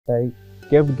I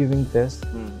kept giving tests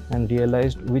and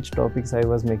realized which topics I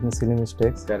was making silly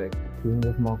mistakes. Correct. Giving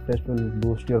this mock test will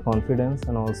boost your confidence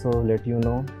and also let you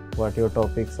know what your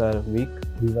topics are weak.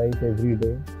 Revise every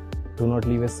day. Do not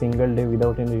leave a single day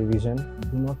without any revision.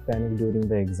 Do not panic during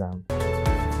the exam.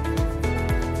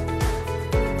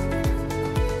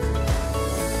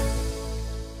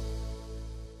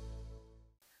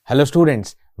 Hello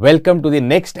students, welcome to the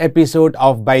next episode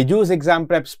of BYJU'S Exam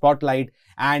Prep Spotlight,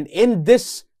 and in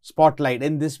this spotlight,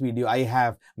 in this video, I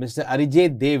have Mr.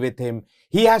 Arijit Dey with him.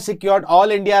 He has secured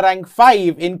All India rank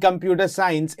 5 in computer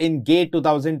science in GATE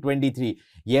 2023.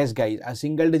 Yes guys, a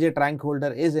single digit rank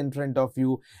holder is in front of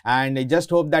you, and I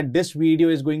just hope that this video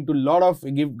is going to give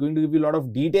you a lot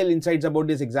of detailed insights about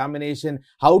this examination,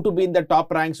 how to be in the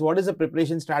top ranks, what is the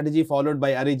preparation strategy followed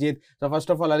by Arijit. So first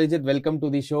of all, Arijit, welcome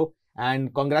to the show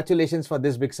and congratulations for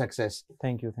this big success.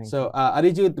 Thank you. So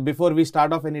Arijit, before we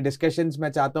start off any discussions,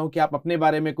 मैं चाहता हूँ कि आप अपने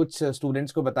बारे में कुछ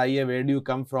students को बताइए, where do you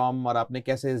come from और आपने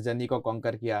कैसे इस journey को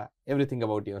conquer किया, everything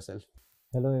about yourself.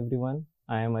 Hello everyone,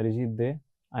 I am Arijit Dey.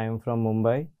 I am from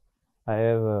Mumbai. I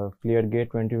have cleared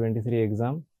GATE 2023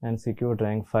 exam and secured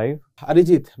rank 5.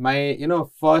 Arijit, my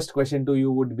first question to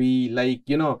you would be like,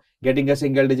 getting a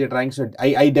single digit rank. So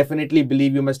I definitely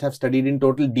believe you must have studied in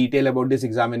total detail about this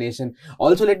examination.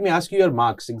 Also, let me ask you your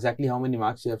marks. Exactly how many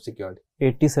marks you have secured?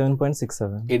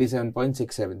 87.67.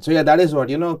 87.67. So yeah, that is what,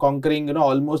 conquering,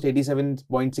 almost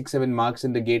 87.67 marks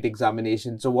in the GATE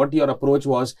examination. So what your approach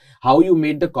was, how you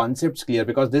made the concepts clear,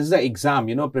 because this is the exam,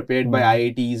 prepared by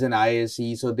IITs and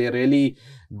ISE. So they really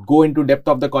go into depth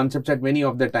of the concepts at many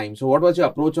of the time. So what was your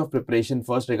approach of preparation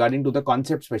first regarding to the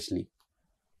concept especially?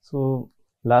 So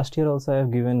last year also I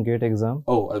have given GATE exam.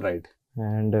 Oh, all right.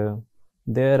 And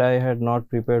there I had not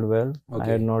prepared well. Okay.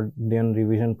 I had not done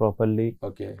revision properly.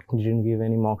 Okay. Didn't give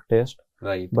any mock test.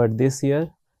 Right. But this year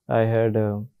I had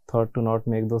thought to not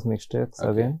make those mistakes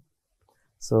again.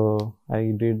 So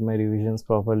I did my revisions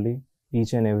properly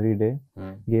each and every day.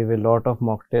 Gave a lot of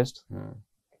mock tests.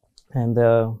 And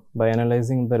by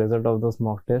analyzing the result of those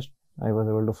mock tests, I was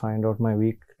able to find out my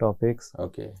weak topics,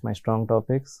 my strong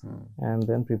topics, and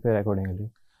then prepare accordingly.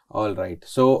 All right.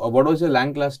 So what was your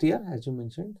rank last year, as you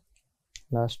mentioned?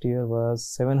 Last year was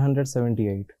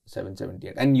 778.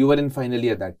 778. And you were in final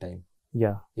year that time?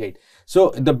 Yeah. Right. So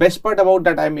the best part about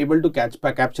that I'm able to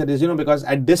capture is, because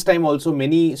at this time also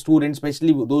many students,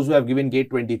 especially those who have given GATE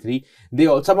 23,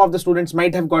 some of the students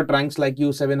might have got ranks like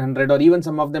you, 700, or even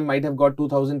some of them might have got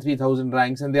 2000, 3000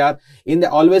 ranks, and they are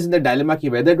always in the dilemma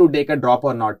whether to take a drop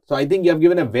or not. So I think you have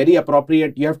taken a very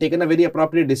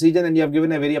appropriate decision, and you have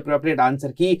given a very appropriate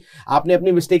answer कि आपने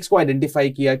अपनी mistakes को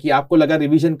identify किया कि आपको लगा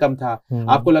revision कम था,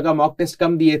 आपको लगा mock test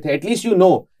कम दिए थे, at least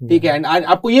ठीक है, and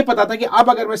आपको ये पता था कि अब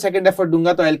अगर मैं second effort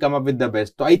दूंगा तो I'll come up with the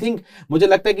best. तो I think मुझे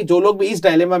लगता है कि जो लोग भी इस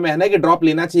डायलेमा में है ना कि ड्रॉप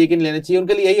लेना चाहिए कि नहीं लेना चाहिए,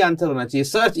 उनके लिए यही आंसर होना चाहिए.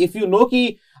 सर्च इफ यू नो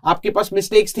कि आपके पास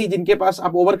मिस्टेक्स थी जिनके पास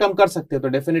आप ओवरकम कर सकते हो, तो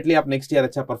डेफिनेटली आप नेक्स्ट ईयर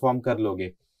अच्छा परफॉर्म कर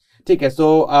लोगे. ठीक है.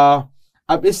 सो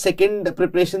अब इस सेकंड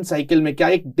प्रिपरेशन साइकिल में क्या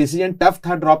एक डिसीजन टफ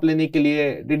था ड्रॉप लेने के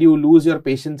लिए? Did you lose your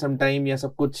patience some time, या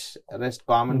सब कुछ रेस्ट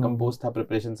काम एंड कंपोज था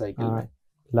प्रिपरेशन साइकिल में?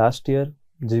 Last year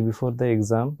before the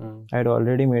exam, I had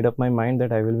already made up my mind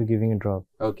that I will be giving a drop.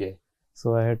 Okay.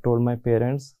 So I had told my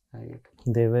parents. Right.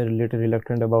 They were a little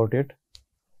reluctant about it,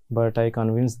 but I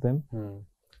convinced them,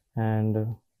 and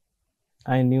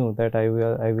I knew that I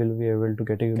will be able to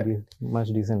get a much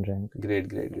decent rank.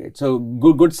 Great. So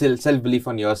good self-belief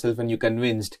on yourself, and you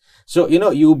convinced. So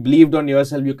you believed on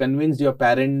yourself, you convinced your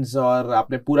parents, और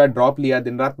आपने पूरा drop लिया,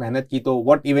 दिन रात मेहनत की. तो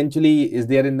what eventually is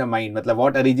there in the mind? मतलब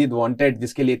what Arijit wanted,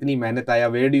 जिसके लिए इतनी मेहनत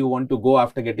आया? Where do you want to go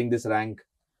after getting this rank?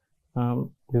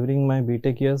 During my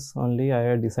BTech years only, I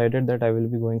had decided that I will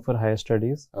be going for higher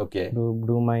studies. Okay. To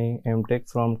do my MTech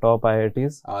from top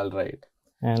IITs. All right.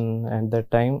 And at that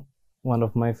time, one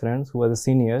of my friends who was a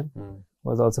senior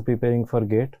was also preparing for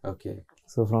GATE. Okay.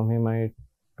 So from him I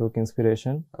took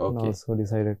inspiration. Okay. And also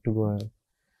decided to go ahead.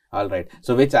 All right.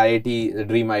 So which IIT,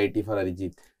 dream IIT for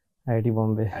Arijit? IIT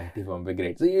Bombay. IIT Bombay,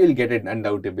 great. So you will get it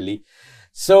undoubtedly.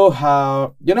 So,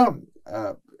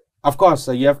 of course,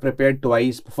 you have prepared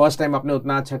twice. First time आपने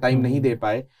उतना अच्छा time नहीं दे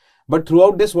पाए. But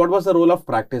throughout this, what was the role of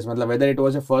practice? मतलब whether it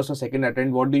was a first or second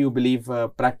attempt, what do you believe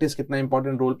practice कितना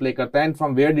important role play करता है, and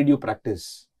from where did you practice?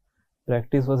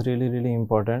 Practice was really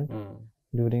important.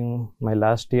 During my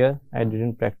last year, I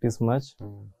didn't practice much.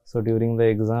 So during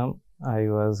the exam, I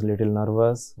was little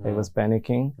nervous. I was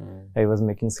panicking. I was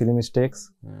making silly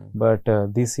mistakes. But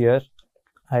this year,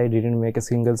 I didn't make a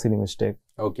single silly mistake.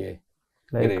 Okay.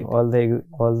 Like Great. all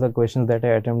the questions that I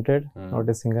attempted, not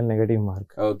a single negative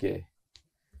mark. Okay.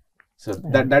 So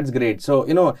that's great. So,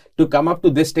 to come up to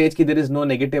this stage, there is no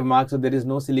negative marks or there is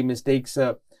no silly mistakes.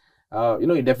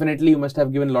 definitely you must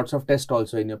have given lots of tests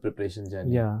also in your preparation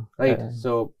journey. Yeah. Right.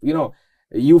 So,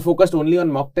 you focused only on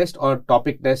mock test or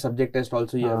topic test, subject test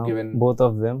also you have given? Both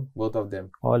of them. Both of them.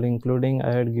 All including,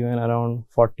 I had given around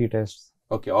 40 tests.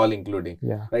 Okay, all including.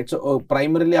 Yeah. Right. So,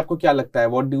 primarily आपको क्या लगता है?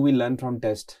 What do we learn from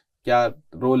test? क्या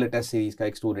role है test series का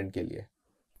एक student के लिए?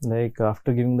 Like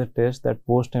after giving the test, that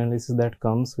post analysis that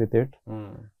comes with it,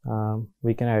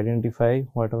 we can identify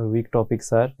what our weak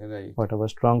topics are, right, what our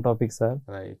strong topics are.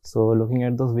 Right. So looking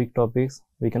at those weak topics,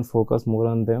 we can focus more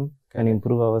on them. Correct. And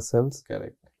improve ourselves.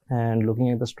 Correct. And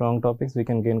looking at the strong topics, we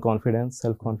can gain confidence,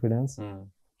 self-confidence.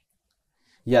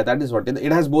 Yeah, that is what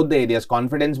it has, both the areas,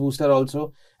 confidence booster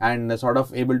also and sort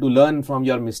of able to learn from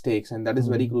your mistakes, and that is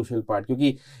very crucial part,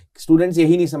 क्योंकि students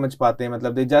यही नहीं समझ पाते हैं,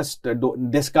 मतलब they just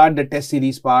discard the test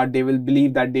series part. They will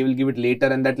believe that they will give it later,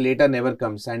 and that later never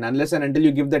comes, and unless and until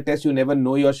you give the test, you never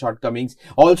know your shortcomings.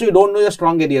 Also, you don't know your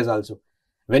strong areas also.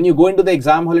 When you go into the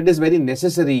exam hall, it is very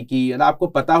necessary कि आपको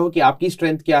पता हो कि आपकी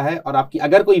strength क्या है, और आपकी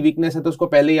अगर कोई weakness है तो उसको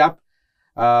पहले ही आप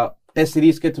test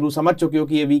series के through समझ चुके हो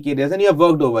कि ये weak areas, and you have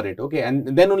worked over it. Okay, and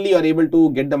then only you are able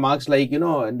to get the marks like in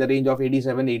the range of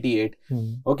 87, 88.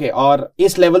 Okay, और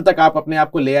इस level तक आप अपने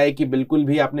आप को ले आए कि बिल्कुल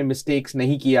भी आपने mistakes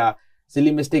नहीं किया,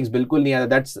 silly mistakes बिल्कुल नहीं आया.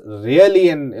 That's really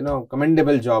an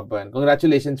commendable job, and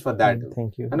congratulations for that.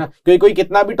 Thank you. है ना, कोई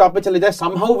कितना भी top पे चले जाए,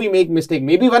 somehow we make mistake,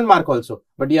 maybe 1 mark also,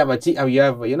 but you have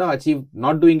achieved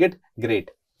not doing it.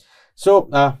 Great. So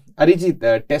Arijit,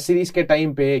 test series के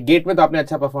टाइम पे गेट में तो आपने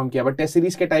अच्छा परफॉर्म किया, बट टेस्ट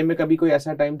सीरीज के टाइम में कभी कोई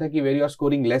ऐसा टाइम था कि where you are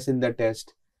scoring less in the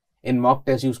test, in mock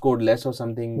test you scored less और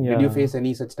something? Did you face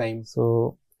any such time? So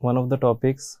one of the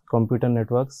topics, computer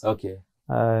networks. Okay.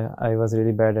 I was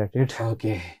really bad at it.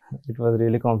 Okay. It was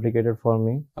really complicated for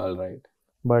me. All right.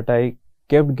 But I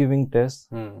kept giving tests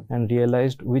and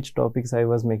realized which topics I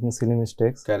was making silly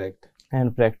mistakes. Correct.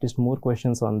 And practiced more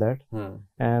questions on that.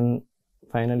 And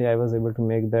finally I was able to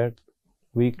make that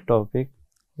weak topic.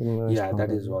 Yeah, that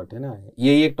is what, है ना,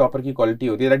 ये एक topper की quality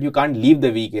होती है, that you can't leave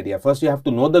the weak area. First you have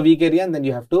to know the weak area and then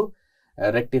you have to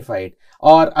rectify it.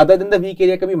 और other than the weak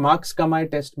area, कभी marks कम आए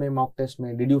टेस्ट में, mock test में?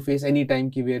 Did you face any time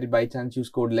कि where by chance you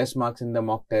scored less marks in the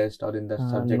mock test or in the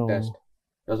subject test?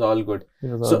 It was all good.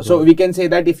 So we can say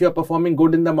that if you are performing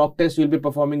good in the mock test, you will be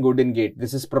performing good in gate.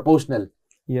 This is proportional.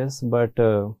 Yes, but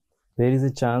there is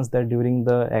a chance that during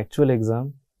the actual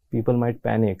exam, people might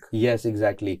panic. Yes,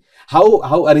 exactly. How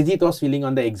Arijit was feeling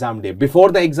on the exam day, before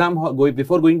the exam hall,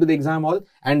 before going to the exam hall,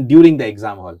 and during the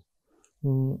exam hall?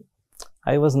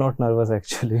 I was not nervous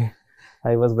actually.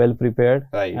 I was well prepared.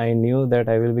 Right. I knew that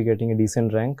I will be getting a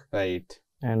decent rank. Right.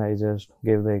 And I just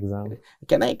gave the exam.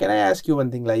 Can I ask you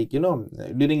one thing? Like,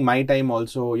 during my time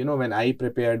also, when I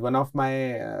prepared, one of my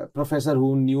professor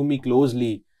who knew me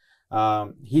closely,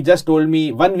 he just told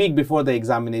me 1 week before the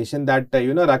examination that,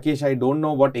 Rakesh, I don't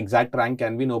know what exact rank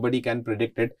can be. Nobody can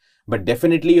predict it. But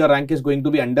definitely your rank is going to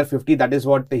be under 50. That is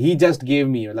what he just gave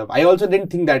me. I also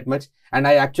didn't think that much. And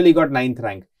I actually got 9th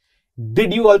rank.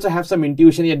 Did you also have some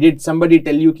intuition? Or did somebody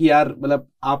tell you कि यार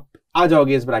आप आ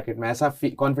जाओगे इस bracket में? ऐसा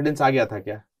confidence आ गया था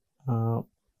क्या?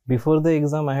 Before the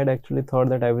exam, I had actually thought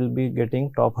that I will be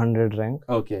getting top 100 rank.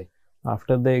 Okay.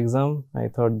 After the exam, I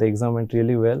thought the exam went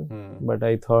really well, but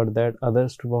I thought that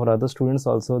for other students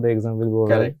also the exam will go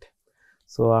well. Correct.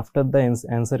 So after the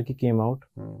answer key came out,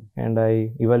 and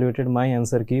I evaluated my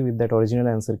answer key with that original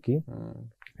answer key,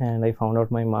 and I found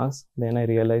out my marks, then I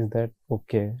realized that,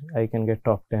 okay, I can get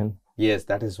top 10. Yes,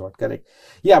 that is what, correct.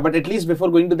 Yeah, but at least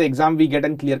before going to the exam, we get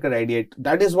a clear-cut idea.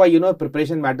 That is why,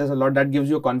 preparation matters a lot. That gives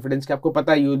you confidence कि आपको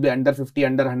पता है you will be under 50,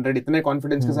 under 100, इतने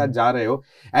confidence के साथ जा रहे हो.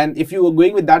 And if you are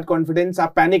going with that confidence,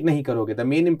 आप panic नहीं करोगे. The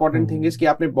main important thing is कि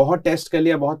आपने बहुत test कर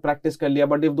लिया, बहुत practice कर लिया,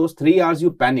 but if those 3 hours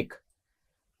you panic,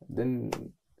 then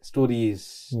story is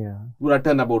पूरा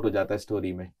turn about हो जाता है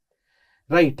story में.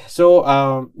 Right. So,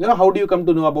 how do you come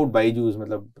to know about BYJU'S?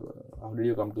 How did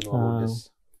you come to know about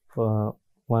this?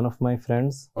 One of my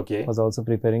friends was also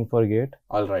preparing for GATE.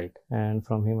 All right. And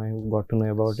from him, I got to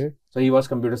know about it. So, he was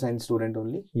computer science student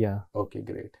only? Yeah. Okay,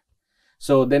 great.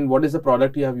 So, then what is the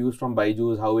product you have used from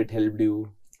BYJU'S? How it helped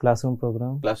you? Classroom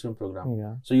program. Classroom program.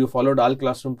 Yeah. So, you followed all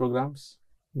classroom programs?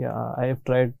 Yeah, I have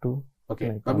tried to.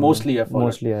 Okay. But mostly you have followed.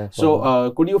 Mostly I have followed.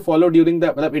 So, could you follow during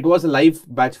the, it was a live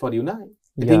batch for you, na?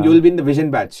 I think you will be in the vision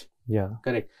batch. Yeah.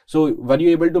 Correct. So, were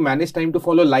you able to manage time to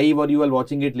follow live, or you were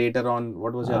watching it later on?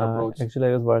 What was your approach? Actually,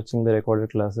 I was watching the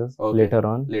recorded classes later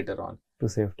on. Later on. To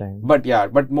save time.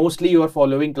 But mostly you are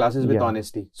following classes with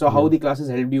honesty. So, how the classes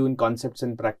helped you in concepts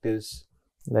and practice?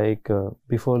 Like,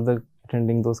 before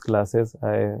attending those classes,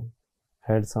 I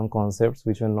had some concepts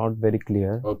which were not very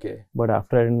clear. Okay. But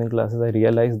after attending classes, I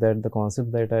realized that the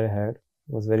concept that I had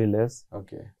was very less.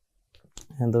 Okay.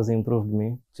 and those improved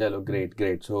me. Chalo,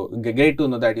 great. So great to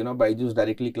know that, you know, BYJU'S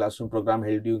directly classroom program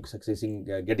helped you successing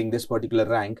getting this particular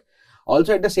rank.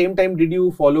 Also, at the same time, did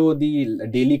you follow the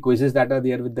daily quizzes that are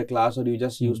there with the class, or you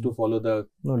just used to follow the...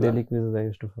 No, daily quizzes I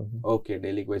used to follow. Okay,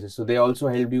 daily quizzes. So they also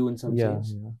helped you in some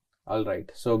sense? Yeah. All right.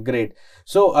 So great.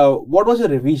 So what was your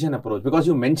revision approach? Because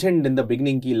you mentioned in the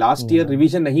beginning कि last year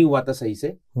revision नहीं हुआ था सही से,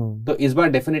 तो इस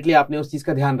बार definitely आपने उस चीज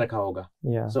का ध्यान रखा होगा.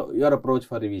 Yeah. So your approach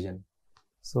for revision?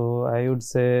 So I would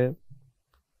say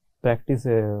practice,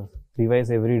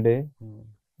 revise every day.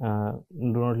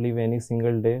 Do not leave any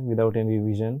single day without any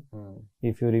revision.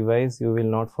 If you revise, you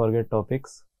will not forget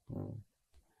topics.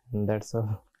 And that's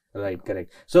all. Right,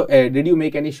 correct. So did you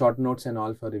make any short notes and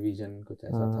all for revision? कुछ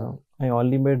ऐसा था? I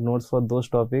only made notes for those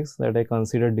topics that I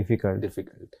considered difficult.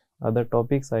 Other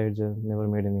topics I just never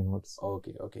made any notes.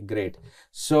 Okay, great.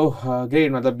 So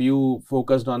great, मतलब you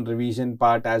focused on revision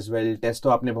part as well. Test तो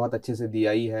आपने बहुत अच्छे से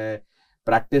दिया ही है.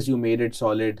 Practice you made it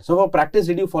solid. So for practice,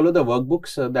 did you follow the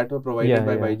workbooks that were provided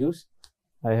by BYJU'S?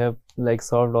 I have like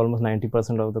solved almost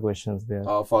 90% of the questions there.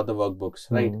 For the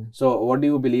workbooks, right? So what do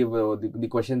you believe the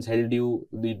questions held you?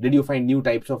 Did you find new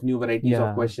types of new varieties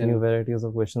of questions? New varieties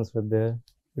of questions were there.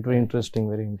 It was interesting,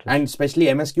 very interesting. And especially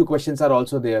MSQ questions are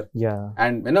also there. Yeah.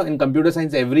 And you know, in computer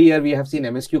science, every year we have seen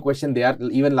MSQ question. They are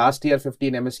even last year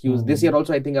 15 MSQs. This year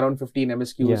also I think around 15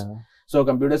 MSQs. Yeah. So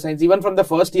computer science, even from the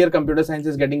first year, computer science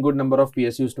is getting good number of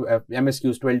PSUs to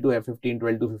MSQs, 12 to F15,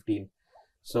 12 to 15.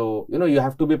 So, you know, you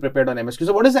have to be prepared on MSQ.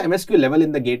 So what is the MSQ level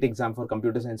in the GATE exam for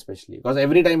computer science especially? Because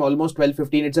every time almost 12,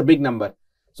 15, it's a big number.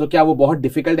 So क्या वो बहुत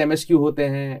difficult MSQ होते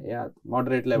हैं या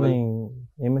moderate level?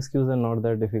 नहीं, MSQs are not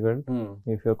that difficult.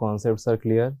 If your concepts are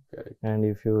clear and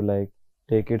if you like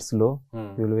take it slow,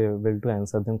 you will be able to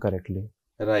answer them correctly.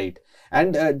 Right.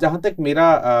 And जहाँ तक मेरा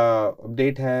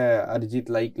update है Arijit,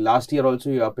 like last year also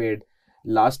you appeared.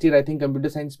 Last year I think computer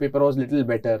science paper was little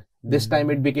better. This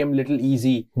time it became little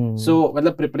easy. So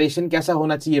मतलब preparation कैसा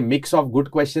होना चाहिए? Mix of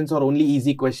good questions or only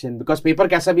easy question? Because paper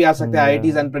कैसा भी आ सकता है. IIT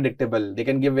is unpredictable. They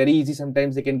can give very easy,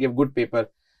 sometimes they can give good paper.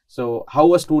 So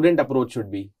how a student approach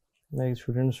should be? Like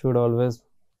students should always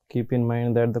keep in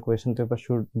mind that the question paper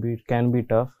can be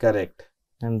tough. Correct.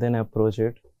 And then approach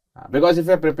it. Because if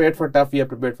you are prepared for tough, you are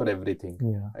prepared for everything.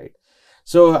 Yeah. Right.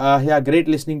 So yeah, great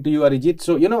listening to you, Arijit.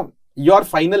 So you know your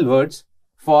final words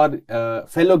for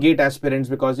fellow GATE aspirants,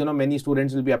 because you know many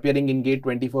students will be appearing in GATE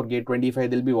 24, GATE 25,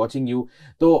 they'll be watching you.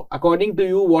 So according to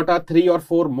you, what are 3 or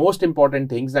 4 most important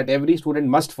things that every student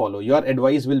must follow? Your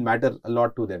advice will matter a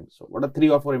lot to them. So what are 3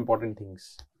 or 4 important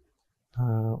things?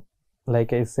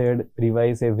 Like I said,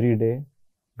 revise every day.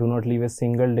 Do not leave a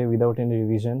single day without any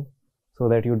revision so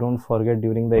that you don't forget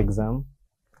during the exam.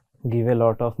 Give a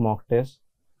lot of mock tests.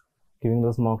 Giving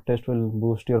those mock tests will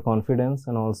boost your confidence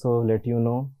and also let you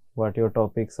know what your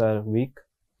topics are weak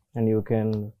and you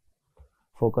can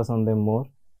focus on them more.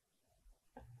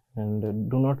 And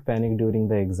do not panic during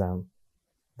the exam.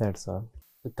 That's all.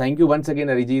 Thank you once again,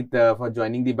 Arijit, for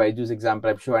joining the BYJU'S exam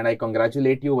prep show, and I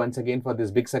congratulate you once again for this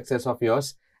big success of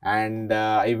yours. And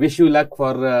I wish you luck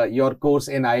for your course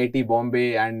in IIT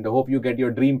Bombay and hope you get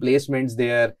your dream placements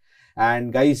there.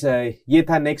 And guys, ये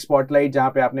था next spotlight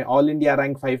जहाँ पे आपने All India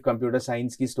Rank 5 Computer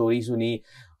Science की story सुनी.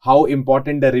 How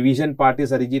important the revision part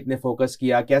is, Arijit ने focus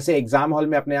किया. कैसे exam hall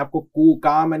में अपने आप को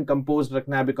calm and composed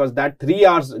रखना है, because that 3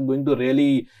 hours going to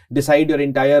really decide your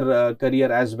entire career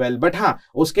as well. But हाँ,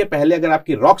 उसके पहले अगर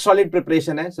आपकी rock solid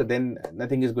preparation है, so then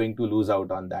nothing is going to lose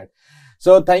out on that.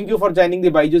 So thank you for joining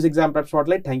the BYJU'S exam prep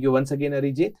spotlight. Thank you once again,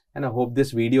 Arijit, and I hope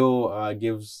this video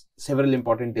gives several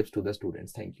important tips to the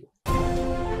students. Thank you.